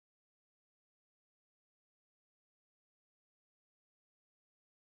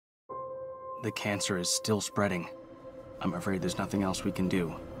the cancer is still spreading. I'm afraid there's nothing else we can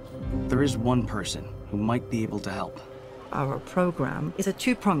do. There is one person who might be able to help. Our program is a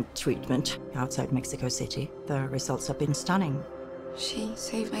two-pronged treatment outside Mexico City. The results have been stunning. She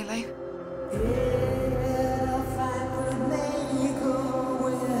saved my life.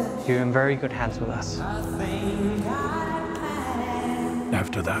 You're in very good hands with us.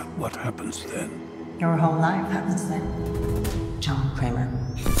 After that, what happens then? Your whole life happens then. John Kramer.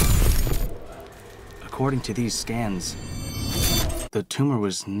 According to these scans, the tumor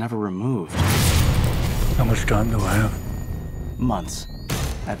was never removed. How much time do I have? Months,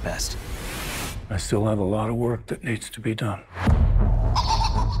 at best. I still have a lot of work that needs to be done.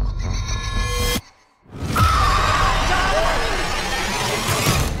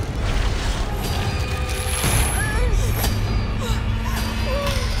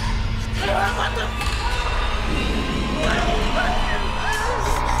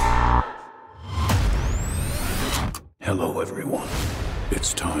 Hello, everyone.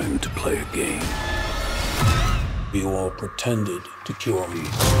 It's time to play a game. You all pretended to cure me,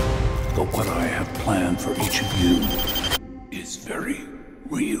 but what I have planned for each of you is very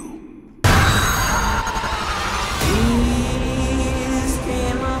real. Peace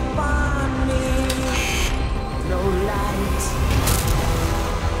came upon me. No light,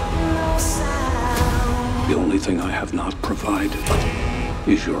 no sound. The only thing I have not provided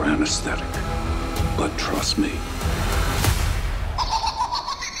is your anesthetic. But trust me,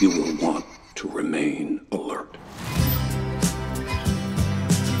 you will want to remain alert.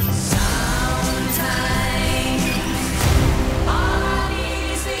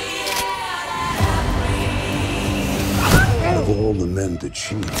 Of all the men to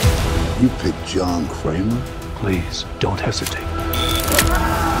cheat, you picked John Kramer? Please, don't hesitate.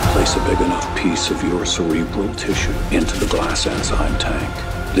 Place a big enough piece of your cerebral tissue into the glass enzyme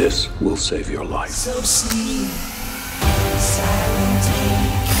tank. This will save your life. So sleep, silent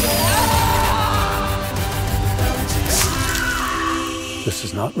This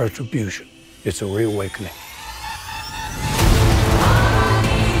is not retribution. It's a reawakening.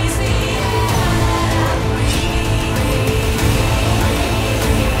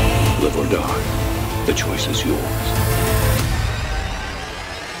 Live or die. The choice is yours.